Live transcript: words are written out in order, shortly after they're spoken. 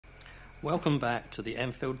Welcome back to the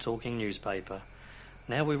Enfield Talking Newspaper.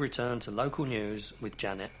 Now we return to local news with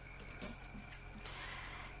Janet.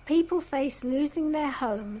 People face losing their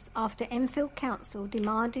homes after Enfield Council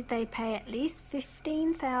demanded they pay at least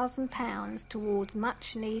 £15,000 towards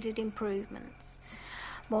much-needed improvements.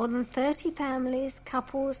 More than 30 families,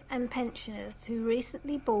 couples and pensioners who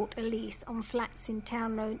recently bought a lease on flats in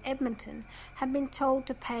Town Road, Edmonton, have been told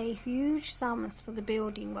to pay huge sums for the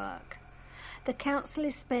building work. The council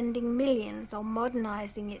is spending millions on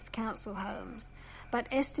modernising its council homes, but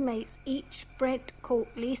estimates each Brent Court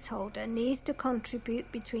leaseholder needs to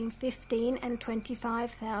contribute between £15,000 and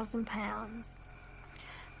 £25,000.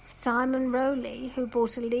 Simon Rowley, who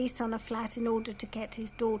bought a lease on a flat in order to get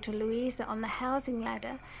his daughter Louisa on the housing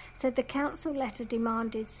ladder, said the council letter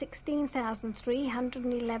demanded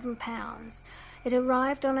 £16,311. It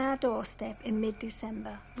arrived on our doorstep in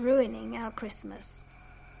mid-December, ruining our Christmas.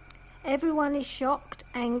 Everyone is shocked,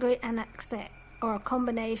 angry and upset, or a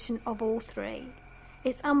combination of all three.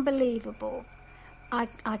 It's unbelievable. I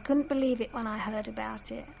couldn't believe it when I heard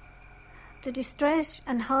about it. The distress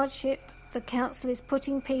and hardship the council is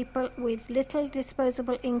putting people with little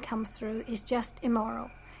disposable income through is just immoral.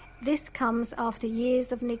 This comes after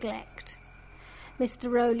years of neglect.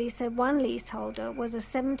 Mr. Rowley said one leaseholder was a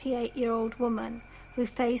 78-year-old woman who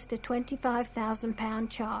faced a £25,000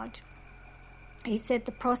 charge. He said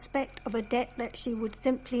the prospect of a debt that she would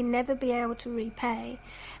simply never be able to repay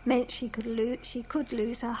meant she could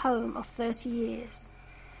lose her home of 30 years.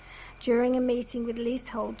 During a meeting with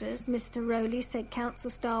leaseholders, Mr. Rowley said council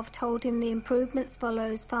staff told him the improvements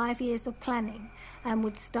follows 5 years of planning and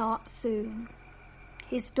would start soon.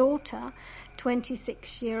 His daughter,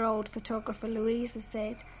 26-year-old photographer Louisa,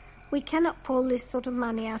 said, "We cannot pull this sort of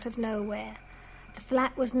money out of nowhere. The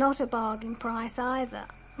flat was not a bargain price either,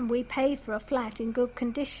 and we paid for a flat in good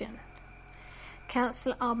condition."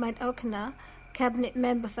 Councillor Ahmed Okna, Cabinet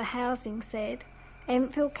Member for Housing, said,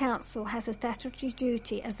 "Enfield Council has a statutory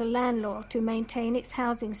duty as a landlord to maintain its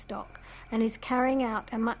housing stock and is carrying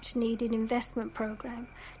out a much-needed investment programme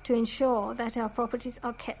to ensure that our properties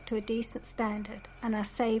are kept to a decent standard and are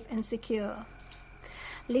safe and secure.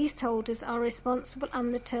 Leaseholders are responsible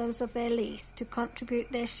under the terms of their lease to contribute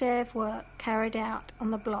their share of work carried out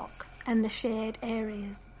on the block and the shared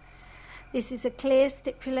areas. This is a clear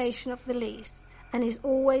stipulation of the lease and is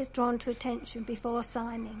always drawn to attention before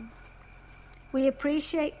signing. We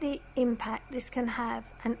appreciate the impact this can have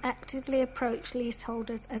and actively approach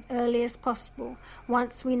leaseholders as early as possible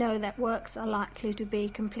once we know that works are likely to be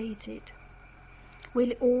completed.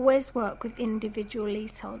 We'll always work with individual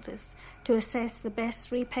leaseholders to assess the best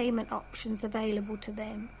repayment options available to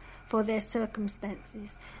them for their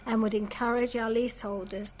circumstances and would encourage our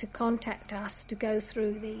leaseholders to contact us to go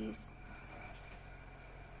through these."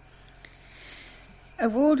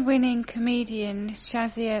 Award-winning comedian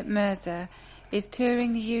Shazia Mirza is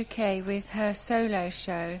touring the UK with her solo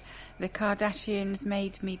show, The Kardashians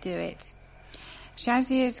Made Me Do It.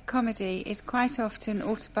 Shazia's comedy is quite often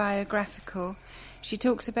autobiographical. She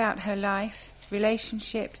talks about her life,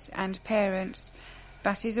 relationships and parents,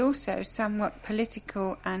 but is also somewhat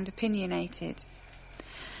political and opinionated.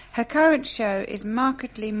 Her current show is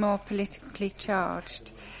markedly more politically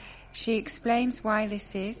charged. She explains why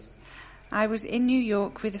this is. "I was in New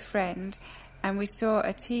York with a friend and we saw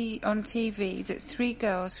on TV that 3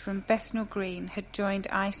 girls from Bethnal Green had joined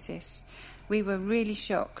ISIS. We were really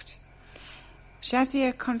shocked."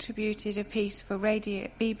 Shazia contributed a piece for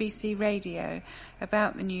BBC Radio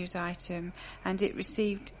about the news item, and it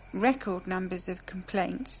received record numbers of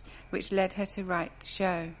complaints, which led her to write the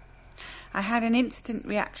show. "I had an instant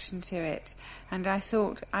reaction to it, and I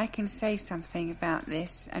thought I can say something about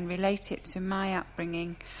this and relate it to my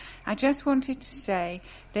upbringing. I just wanted to say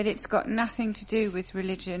that it's got nothing to do with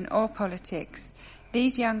religion or politics.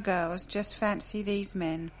 These young girls just fancy these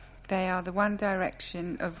men. They are the one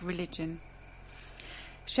direction of religion."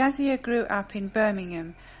 Shazia grew up in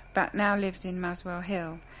Birmingham, but now lives in Muswell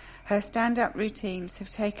Hill. Her stand-up routines have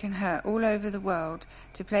taken her all over the world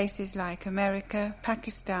to places like America,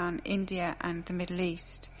 Pakistan, India and the Middle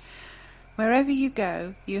East. "Wherever you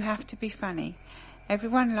go, you have to be funny.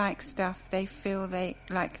 Everyone likes stuff they feel they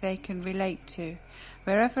can relate to.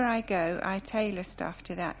 Wherever I go, I tailor stuff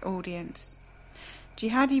to that audience.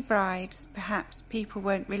 Jihadi brides, perhaps people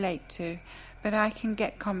won't relate to, but I can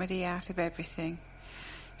get comedy out of everything."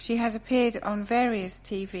 She has appeared on various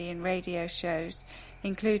TV and radio shows,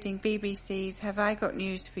 including BBC's Have I Got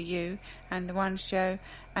News for You and The One Show,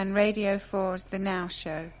 and Radio 4's The Now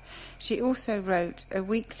Show. She also wrote a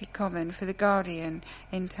weekly column for The Guardian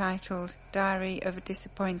entitled Diary of a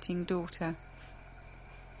Disappointing Daughter.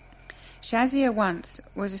 Shazia once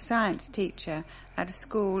was a science teacher at a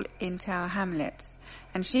school in Tower Hamlets,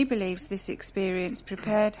 and she believes this experience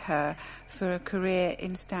prepared her for a career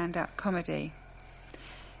in stand-up comedy.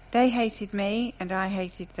 They hated me and I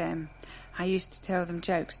hated them. I used to tell them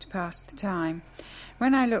jokes to pass the time.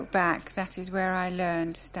 When I look back, that is where I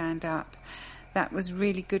learned stand-up. That was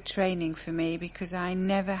really good training for me because I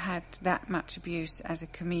never had that much abuse as a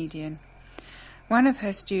comedian. One of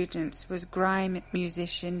her students was grime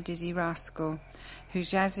musician Dizzy Rascal, who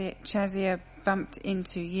Shazia bumped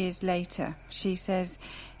into years later. She says,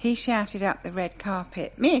 he shouted up the red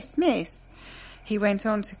carpet, "Miss, miss!" He went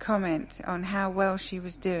on to comment on how well she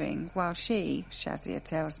was doing, while she, Shazia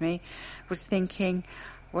tells me, was thinking,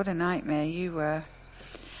 what a nightmare you were.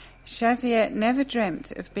 Shazia never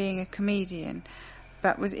dreamt of being a comedian,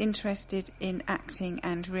 but was interested in acting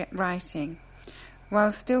and writing.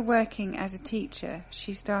 While still working as a teacher,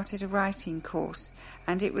 she started a writing course,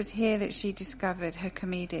 and it was here that she discovered her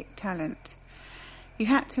comedic talent. You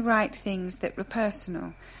had to write things that were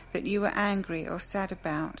personal, that you were angry or sad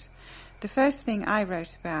about. The first thing I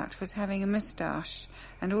wrote about was having a moustache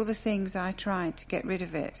and all the things I tried to get rid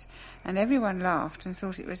of it, and everyone laughed and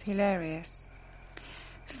thought it was hilarious.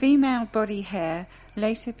 Female body hair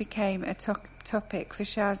later became a topic for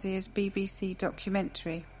Shazia's BBC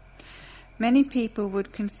documentary. Many people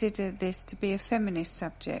would consider this to be a feminist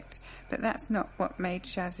subject, but that's not what made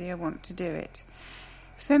Shazia want to do it.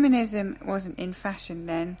 Feminism wasn't in fashion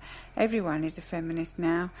then. Everyone is a feminist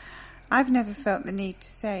now. I've never felt the need to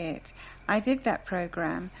say it. I did that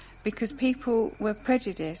programme because people were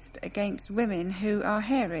prejudiced against women who are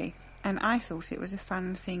hairy, and I thought it was a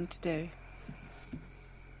fun thing to do.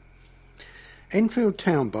 Enfield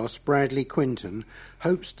town boss Bradley Quinton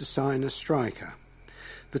hopes to sign a striker.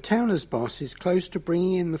 The Towners boss is close to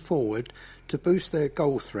bringing in the forward to boost their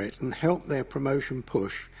goal threat and help their promotion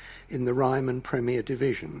push in the Ryman Premier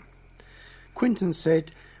Division. Quinton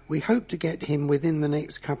said, "We hope to get him within the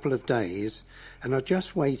next couple of days and are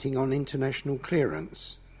just waiting on international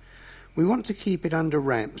clearance. We want to keep it under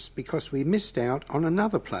wraps because we missed out on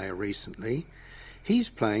another player recently. He's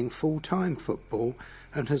playing full-time football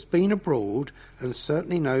and has been abroad and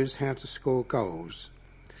certainly knows how to score goals."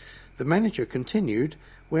 The manager continued,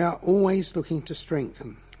 "We are always looking to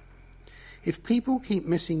strengthen. If people keep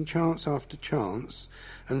missing chance after chance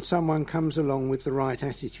and someone comes along with the right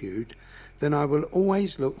attitude, then I will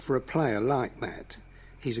always look for a player like that.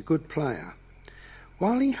 He's a good player."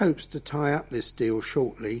 While he hopes to tie up this deal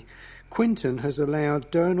shortly, Quinton has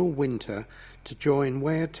allowed Durnall Winter to join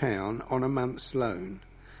Ware Town on a month's loan.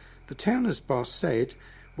 The Towners boss said,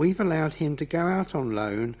 "We've allowed him to go out on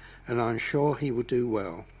loan and I'm sure he will do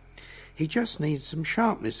well. He just needs some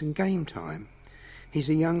sharpness and game time. He's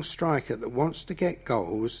a young striker that wants to get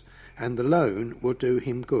goals and the loan will do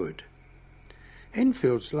him good."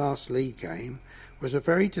 Enfield's last league game was a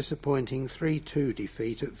very disappointing 3-2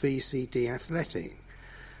 defeat at VCD Athletic,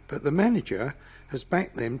 but the manager has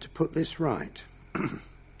backed them to put this right.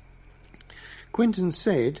 Quinton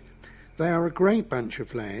said, "They are a great bunch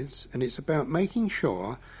of lads and it's about making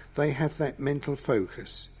sure they have that mental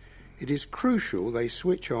focus. It is crucial they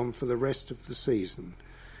switch on for the rest of the season.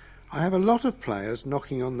 I have a lot of players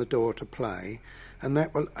knocking on the door to play and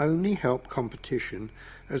that will only help competition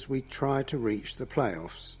as we try to reach the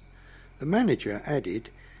playoffs." The manager added,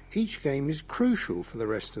 "Each game is crucial for the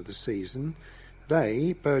rest of the season.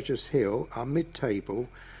 They, Burgess Hill, are mid-table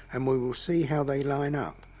and we will see how they line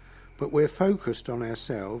up, but we're focused on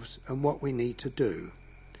ourselves and what we need to do."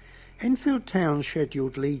 Enfield Town's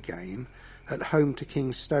scheduled league game at home to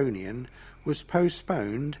Kingstonian was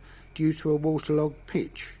postponed due to a waterlogged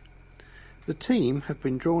pitch. The team have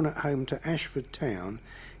been drawn at home to Ashford Town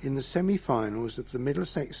in the semi-finals of the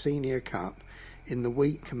Middlesex Senior Cup in the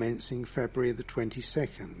week commencing February the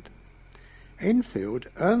 22nd. Enfield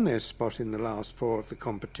earned their spot in the last four of the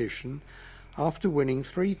competition after winning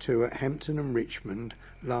 3-2 at Hampton and Richmond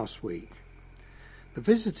last week. The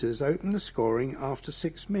visitors opened the scoring after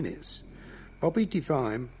 6 minutes. Bobby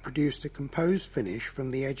Devine produced a composed finish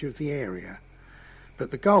from the edge of the area,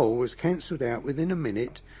 but the goal was cancelled out within a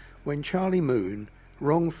minute when Charlie Moon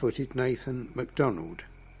wrong-footed Nathan MacDonald.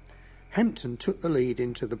 Hampton took the lead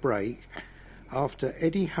into the break after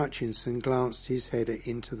Eddie Hutchinson glanced his header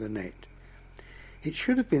into the net. It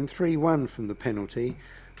should have been 3-1 from the penalty,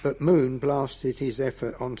 but Moon blasted his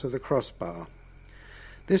effort onto the crossbar.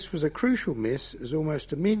 This was a crucial miss as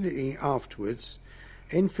almost immediately afterwards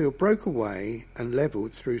Enfield broke away and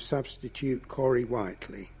levelled through substitute Corey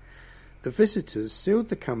Whiteley. The visitors sealed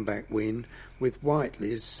the comeback win with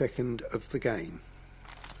Whiteley's second of the game.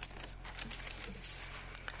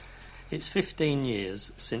 It's 15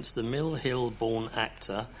 years since the Mill Hill-born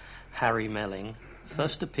actor Harry Melling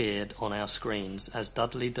first appeared on our screens as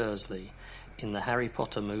Dudley Dursley in the Harry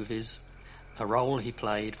Potter movies, a role he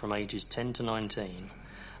played from ages 10 to 19.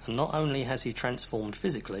 And not only has he transformed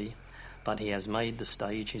physically, but he has made the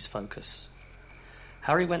stage his focus.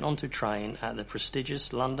 Harry went on to train at the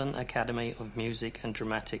prestigious London Academy of Music and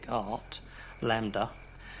Dramatic Art, LAMDA,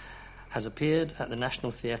 has appeared at the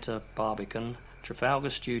National Theatre Barbican, Trafalgar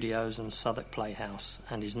Studios and Southwark Playhouse,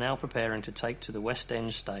 and is now preparing to take to the West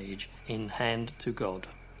End stage in Hand to God.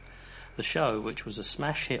 The show, which was a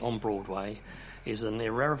smash hit on Broadway, is an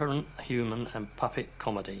irreverent human and puppet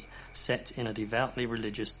comedy set in a devoutly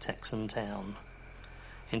religious Texan town.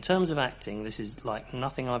 In terms of acting, this is like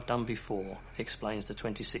nothing I've done before, explains the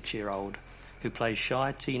 26-year-old, who plays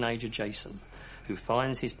shy teenager Jason, who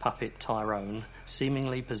finds his puppet Tyrone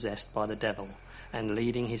seemingly possessed by the devil and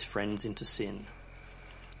leading his friends into sin.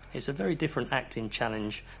 It's a very different acting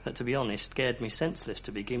challenge that, to be honest, scared me senseless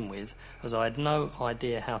to begin with, as I had no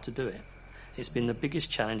idea how to do it. It's been the biggest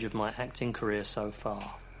challenge of my acting career so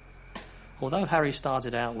far. Although Harry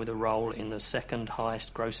started out with a role in the second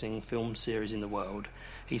highest grossing film series in the world,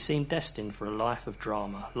 he seemed destined for a life of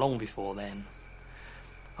drama long before then.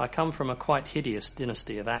 I come from a quite hideous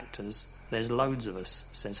dynasty of actors. There's loads of us,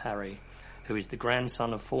 says Harry, who is the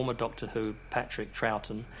grandson of former Doctor Who Patrick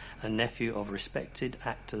Troughton and nephew of respected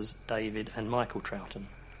actors David and Michael Troughton.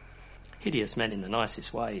 Hideous meant in the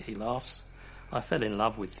nicest way, he laughs. I fell in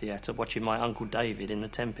love with theatre watching my Uncle David in The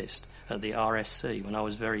Tempest at the RSC when I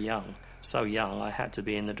was very young, so young I had to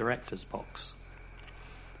be in the director's box.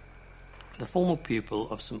 The former pupil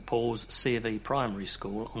of St Paul's C of E Primary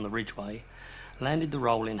School on the Ridgeway landed the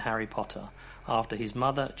role in Harry Potter after his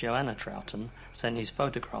mother, Joanna Troughton, sent his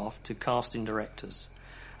photograph to casting directors,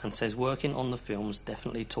 and says working on the films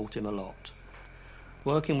definitely taught him a lot.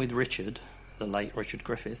 Working with Richard, the late Richard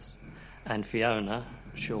Griffiths, and Fiona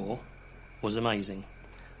Shaw was amazing.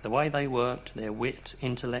 The way they worked, their wit,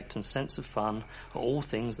 intellect and sense of fun are all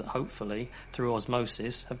things that hopefully, through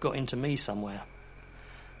osmosis, have got into me somewhere.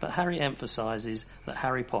 But Harry emphasises that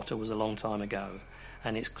Harry Potter was a long time ago,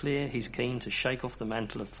 and it's clear he's keen to shake off the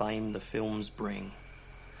mantle of fame the films bring.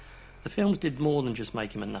 The films did more than just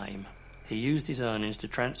make him a name. He used his earnings to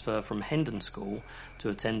transfer from Hendon School to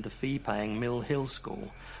attend the fee-paying Mill Hill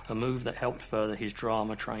School, a move that helped further his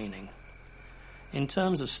drama training. In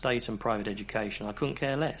terms of state and private education, I couldn't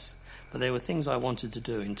care less, but there were things I wanted to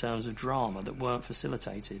do in terms of drama that weren't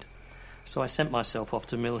facilitated. So I sent myself off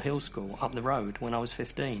to Mill Hill School up the road when I was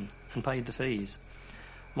 15 and paid the fees.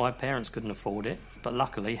 My parents couldn't afford it, but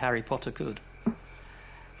luckily Harry Potter could.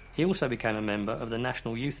 He also became a member of the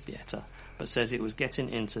National Youth Theatre, but says it was getting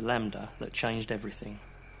into LAMDA that changed everything.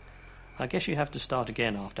 I guess you have to start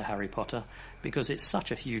again after Harry Potter, because it's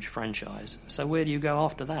such a huge franchise, so where do you go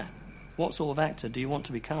after that? What sort of actor do you want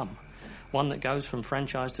to become? One that goes from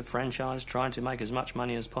franchise to franchise trying to make as much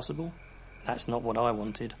money as possible? That's not what I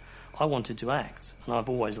wanted. I wanted to act, and I've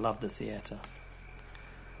always loved the theatre.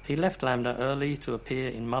 He left LAMDA early to appear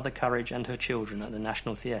in Mother Courage and Her Children at the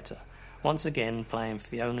National Theatre, once again playing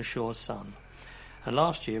Fiona Shaw's son, and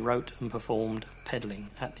last year wrote and performed Peddling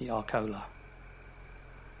at the Arcola.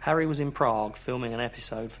 Harry was in Prague filming an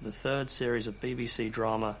episode for the third series of BBC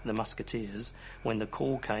drama The Musketeers when the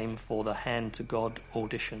call came for the Hand to God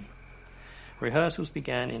audition. Rehearsals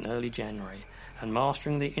began in early January, and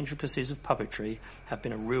mastering the intricacies of puppetry have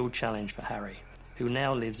been a real challenge for Harry, who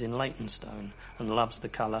now lives in Leytonstone and loves the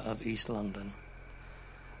colour of East London.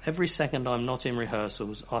 Every second I'm not in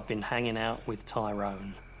rehearsals, I've been hanging out with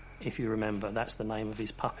Tyrone. If you remember, that's the name of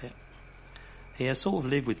his puppet. He has sort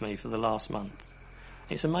of lived with me for the last month.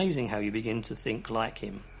 It's amazing how you begin to think like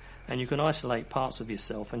him, and you can isolate parts of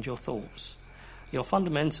yourself and your thoughts. You're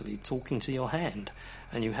fundamentally talking to your hand,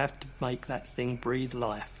 and you have to make that thing breathe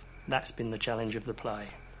life. That's been the challenge of the play.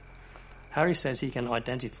 Harry says he can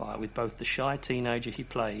identify with both the shy teenager he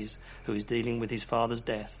plays, who is dealing with his father's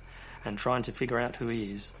death and trying to figure out who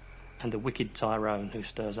he is, and the wicked Tyrone who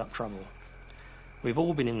stirs up trouble. We've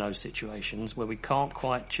all been in those situations where we can't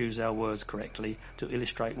quite choose our words correctly to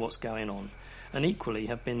illustrate what's going on, and equally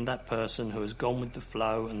have been that person who has gone with the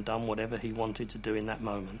flow and done whatever he wanted to do in that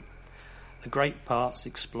moment. The great parts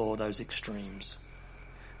explore those extremes.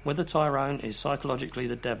 Whether Tyrone is psychologically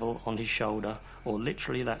the devil on his shoulder or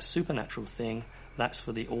literally that supernatural thing, that's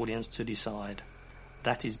for the audience to decide.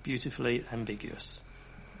 That is beautifully ambiguous.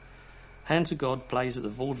 Hand to God plays at the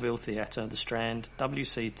Vaudeville Theatre, The Strand,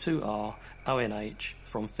 WC2R, ONH,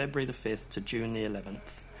 from February the 5th to June the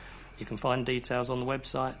 11th. You can find details on the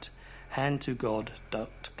website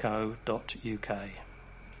handtogod.co.uk.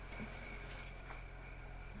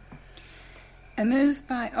 A move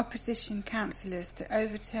by opposition councillors to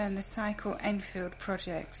overturn the Cycle Enfield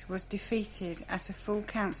project was defeated at a full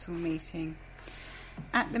council meeting.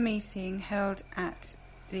 At the meeting held at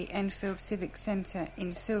the Enfield Civic Centre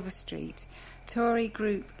in Silver Street, Tory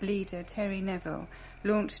group leader Terry Neville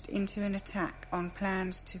launched into an attack on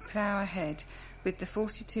plans to plough ahead with the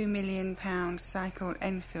 £42 million Cycle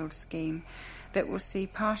Enfield scheme that will see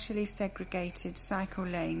partially segregated cycle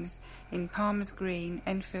lanes in Palmer's Green,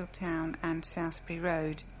 Enfield Town and Southbury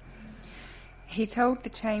Road. He told the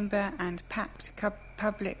Chamber and packed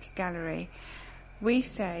public gallery, "We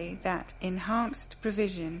say that enhanced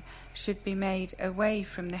provision should be made away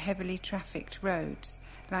from the heavily trafficked roads,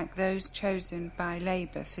 like those chosen by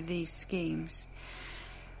Labour for these schemes.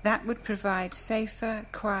 That would provide safer,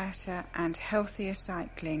 quieter and healthier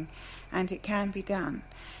cycling, and it can be done,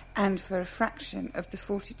 and for a fraction of the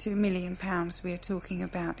 £42 million we are talking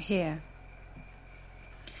about here."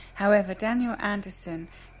 However, Daniel Anderson,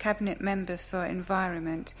 Cabinet Member for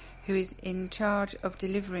Environment, who is in charge of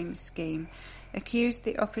delivering the scheme, accused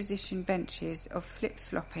the opposition benches of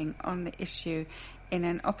flip-flopping on the issue in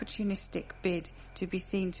an opportunistic bid to be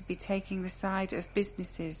seen to be taking the side of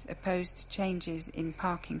businesses opposed to changes in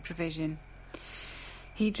parking provision.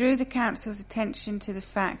 He drew the council's attention to the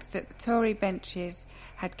fact that the Tory benches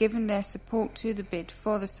had given their support to the bid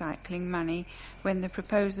for the cycling money when the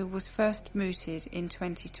proposal was first mooted in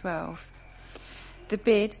 2012. The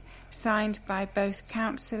bid, signed by both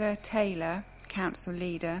Councillor Taylor, council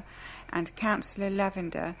leader, and Councillor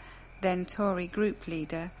Lavender, then Tory group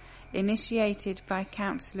leader, initiated by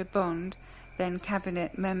Councillor Bond, then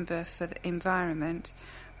Cabinet Member for the Environment,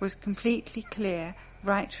 was completely clear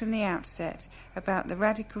right from the outset about the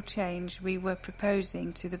radical change we were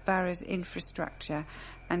proposing to the borough's infrastructure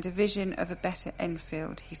and a vision of a better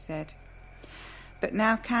Enfield, he said. But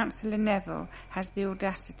now Councillor Neville has the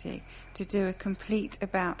audacity to do a complete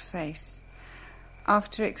about-face.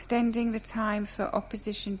 After extending the time for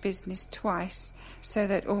opposition business twice, so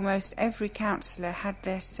that almost every councillor had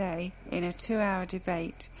their say in a 2-hour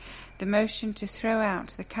debate, the motion to throw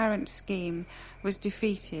out the current scheme was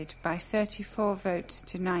defeated by 34 votes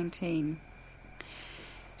to 19.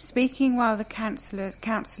 Speaking while the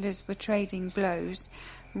councillors were trading blows,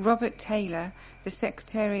 Robert Taylor, the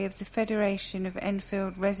Secretary of the Federation of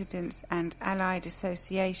Enfield Residents and Allied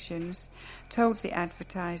Associations, told the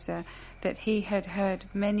Advertiser that he had heard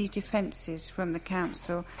many defences from the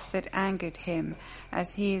council that angered him,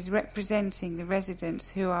 as he is representing the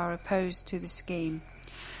residents who are opposed to the scheme.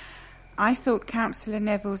 "I thought Councillor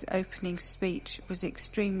Neville's opening speech was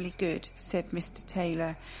extremely good," said Mr.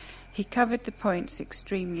 Taylor. "He covered the points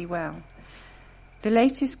extremely well. The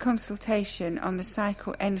latest consultation on the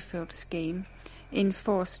Cycle Enfield scheme in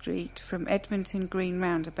 4 Street from Edmonton Green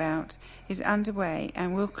Roundabout is underway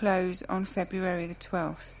and will close on February the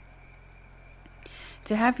 12th.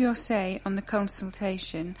 To have your say on the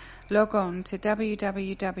consultation, log on to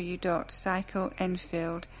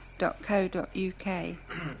www.cycleenfield.co.uk.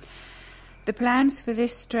 The plans for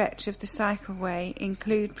this stretch of the cycleway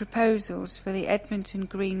include proposals for the Edmonton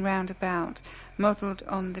Green Roundabout modelled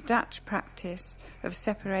on the Dutch practice of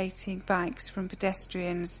separating bikes from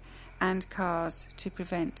pedestrians and cars to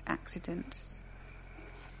prevent accidents.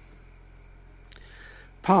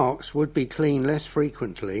 Parks would be cleaned less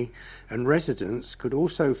frequently, and residents could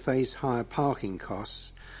also face higher parking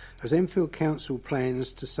costs, as Enfield Council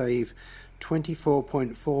plans to save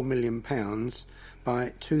 £24.4 million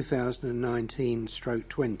by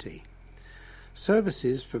 2019/20.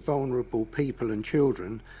 Services for vulnerable people and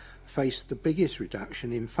children face the biggest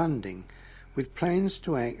reduction in funding, with plans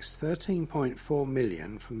to axe £13.4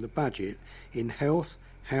 million from the budget in health,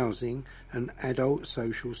 housing and adult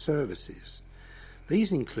social services.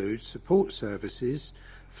 These include support services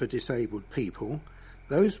for disabled people,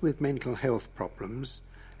 those with mental health problems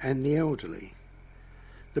and the elderly.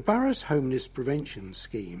 The borough's homeless prevention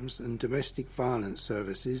schemes and domestic violence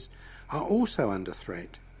services are also under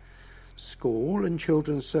threat. School and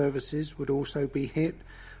children's services would also be hit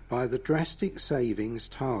by the drastic savings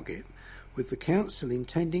target, with the council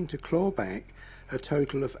intending to claw back a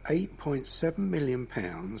total of £8.7 million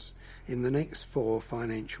in the next 4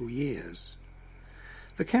 financial years.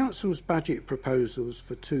 The council's budget proposals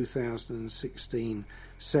for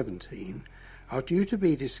 2016-17 are due to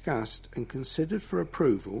be discussed and considered for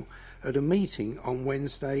approval at a meeting on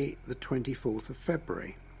Wednesday the 24th of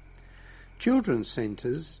February. Children's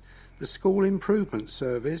centres, the School Improvement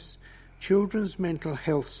Service, Children's Mental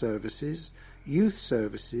Health Services, Youth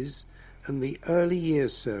Services and the Early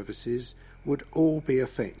Years Services would all be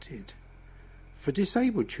affected. For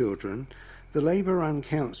disabled children, the Labour-run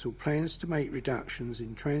council plans to make reductions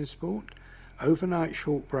in transport, overnight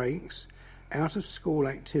short breaks, out-of-school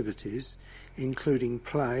activities, including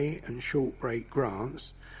play and short break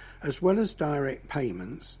grants, as well as direct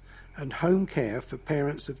payments, and home care for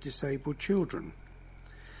parents of disabled children.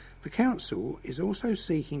 The Council is also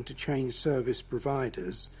seeking to change service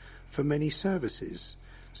providers for many services,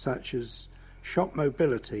 such as shop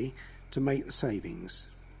mobility, to make the savings.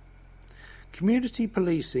 Community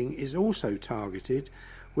policing is also targeted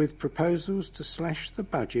with proposals to slash the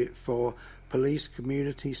budget for police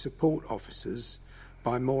community support officers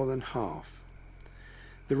by more than half.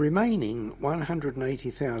 The remaining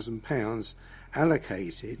 £180,000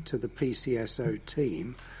 allocated to the PCSO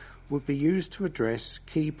team would be used to address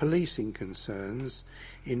key policing concerns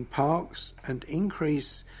in parks and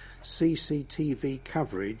increase CCTV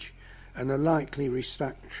coverage and a likely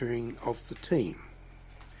restructuring of the team.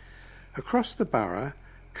 Across the borough,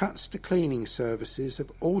 cuts to cleaning services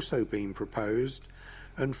have also been proposed,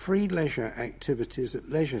 and free leisure activities at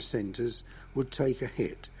leisure centres would take a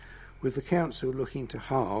hit, with the council looking to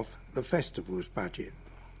halve the festival's budget.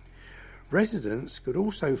 Residents could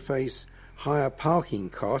also face higher parking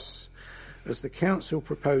costs, as the council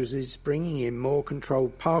proposes bringing in more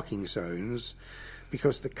controlled parking zones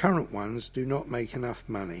because the current ones do not make enough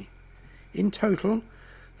money. In total,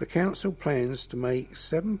 the council plans to make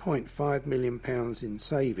 £7.5 million in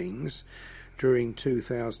savings during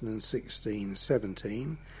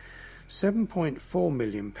 2016-17, £7.4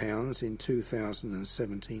 million in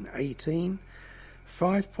 2017-18,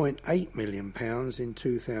 £5.8 million in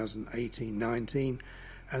 2018-19,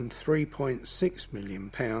 and £3.6 million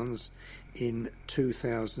in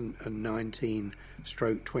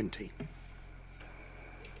 2019-20.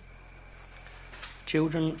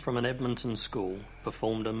 Children from an Edmonton school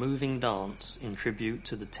performed a moving dance in tribute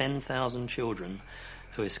to the 10,000 children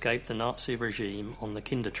who escaped the Nazi regime on the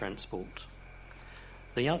Kindertransport.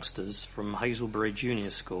 The youngsters from Hazelbury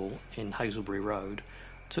Junior School in Hazelbury Road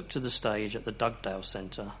took to the stage at the Dugdale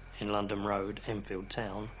Centre in London Road, Enfield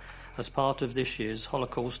Town, as part of this year's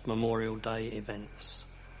Holocaust Memorial Day events.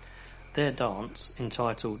 Their dance,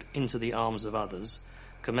 entitled Into the Arms of Others,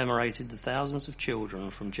 commemorated the thousands of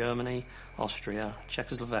children from Germany, Austria,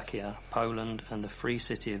 Czechoslovakia, Poland and the Free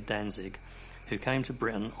City of Danzig who came to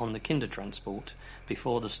Britain on the Kindertransport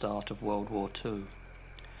before the start of World War II.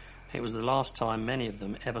 It was the last time many of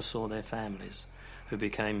them ever saw their families, who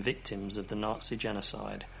became victims of the Nazi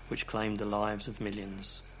genocide which claimed the lives of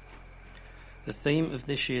millions. The theme of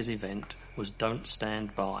this year's event was Don't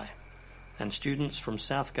Stand By, and students from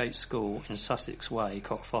Southgate School in Sussex Way,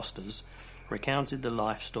 Cockfosters, recounted the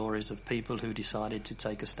life stories of people who decided to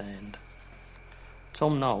take a stand.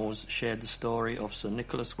 Tom Knowles shared the story of Sir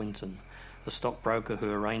Nicholas Winton, the stockbroker who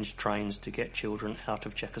arranged trains to get children out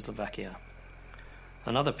of Czechoslovakia.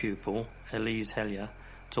 Another pupil, Elise Hellier,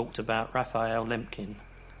 talked about Raphael Lemkin,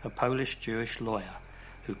 a Polish-Jewish lawyer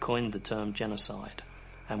who coined the term genocide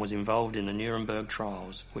and was involved in the Nuremberg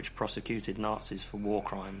trials which prosecuted Nazis for war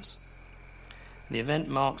crimes. The event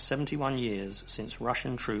marks 71 years since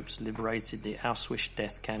Russian troops liberated the Auschwitz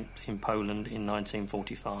death camp in Poland in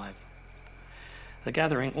 1945. The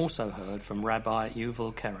gathering also heard from Rabbi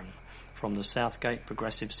Yuval Keren from the Southgate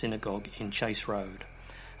Progressive Synagogue in Chase Road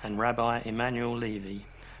and Rabbi Emmanuel Levy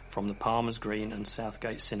from the Palmers Green and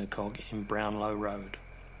Southgate Synagogue in Brownlow Road.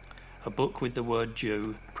 A book with the word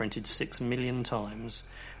Jew, printed 6 million times,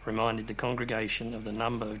 reminded the congregation of the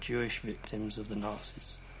number of Jewish victims of the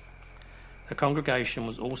Nazis. The congregation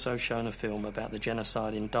was also shown a film about the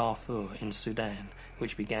genocide in Darfur in Sudan,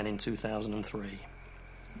 which began in 2003.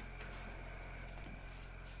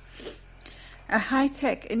 A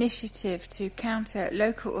high-tech initiative to counter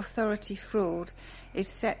local authority fraud is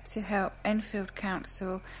set to help Enfield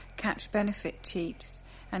Council catch benefit cheats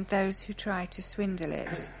and those who try to swindle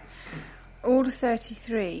it. All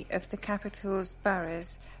 33 of the capital's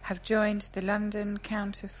boroughs have joined the London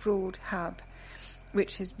Counter Fraud Hub,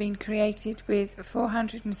 which has been created with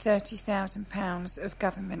 £430,000 of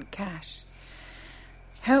government cash.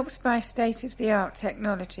 Helped by state-of-the-art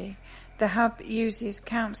technology, the hub uses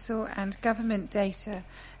council and government data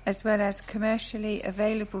as well as commercially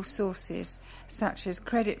available sources such as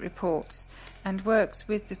credit reports and works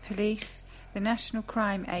with the police, the National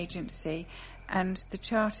Crime Agency and the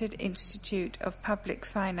Chartered Institute of Public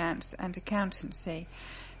Finance and Accountancy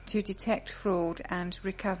to detect fraud and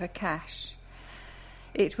recover cash.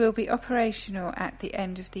 It will be operational at the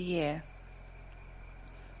end of the year.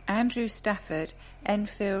 Andrew Stafford,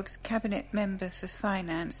 Enfield's Cabinet Member for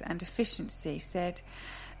Finance and Efficiency, said,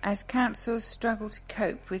 "As councils struggle to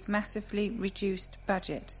cope with massively reduced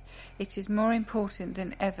budgets, it is more important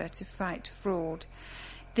than ever to fight fraud.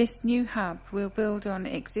 This new hub will build on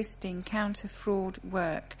existing counter-fraud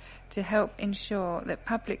work to help ensure that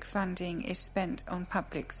public funding is spent on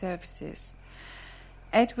public services.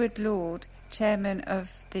 Edward Lord, chairman of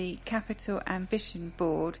the Capital Ambition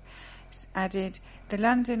Board, added, "The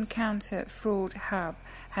London Counter-Fraud Hub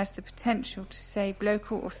has the potential to save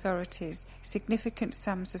local authorities significant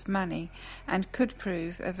sums of money and could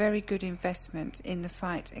prove a very good investment in the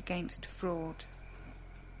fight against fraud."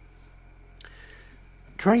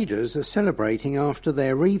 Traders are celebrating after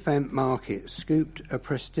their revamped market scooped a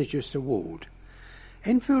prestigious award.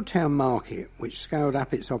 Enfield Town Market, which scaled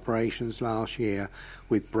up its operations last year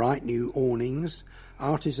with bright new awnings,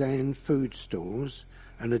 artisan food stalls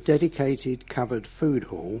and a dedicated covered food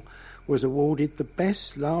hall, was awarded the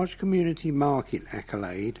Best Large Community Market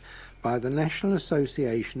accolade by the National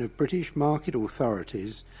Association of British Market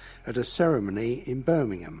Authorities at a ceremony in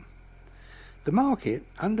Birmingham. The market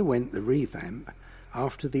underwent the revamp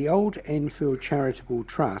after the old Enfield Charitable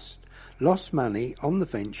Trust lost money on the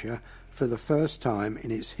venture for the first time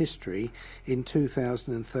in its history in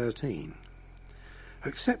 2013.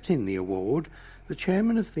 Accepting the award, the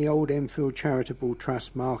chairman of the Old Enfield Charitable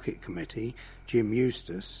Trust Market Committee, Jim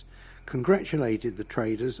Eustace, congratulated the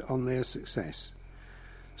traders on their success.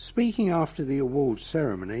 Speaking after the awards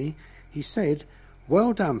ceremony, he said,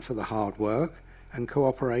 "Well done for the hard work and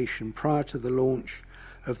cooperation prior to the launch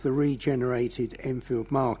of the regenerated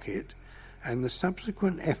Enfield Market and the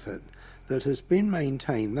subsequent effort that has been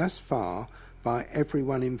maintained thus far by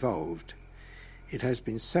everyone involved. It has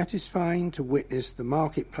been satisfying to witness the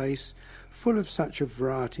marketplace full of such a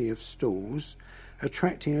variety of stalls,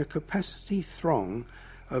 attracting a capacity throng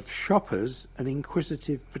of shoppers and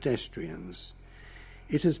inquisitive pedestrians.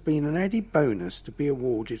 It has been an added bonus to be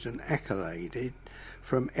awarded an accolade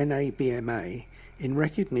from NABMA in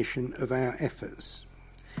recognition of our efforts."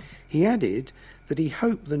 He added that he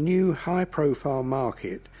hoped the new high-profile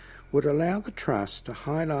market would allow the Trust to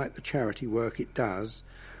highlight the charity work it does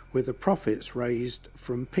with the profits raised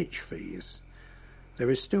from pitch fees. "There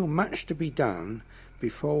is still much to be done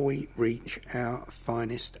before we reach our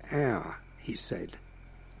finest hour," he said.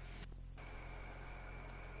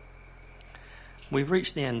 We've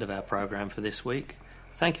reached the end of our programme for this week.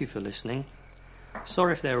 Thank you for listening.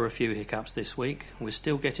 Sorry if there were a few hiccups this week. We're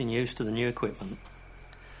still getting used to the new equipment.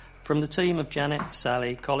 From the team of Janet,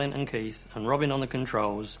 Sally, Colin and Keith and Robin on the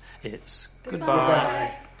controls, it's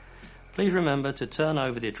goodbye. Please remember to turn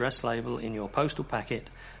over the address label in your postal packet,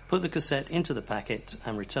 put the cassette into the packet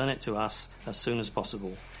and return it to us as soon as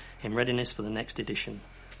possible, in readiness for the next edition.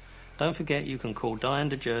 Don't forget you can call Diane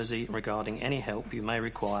de Jersey regarding any help you may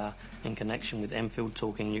require in connection with Enfield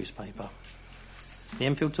Talking Newspaper. The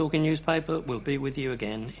Enfield Talking Newspaper will be with you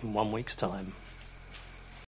again in 1 week's time.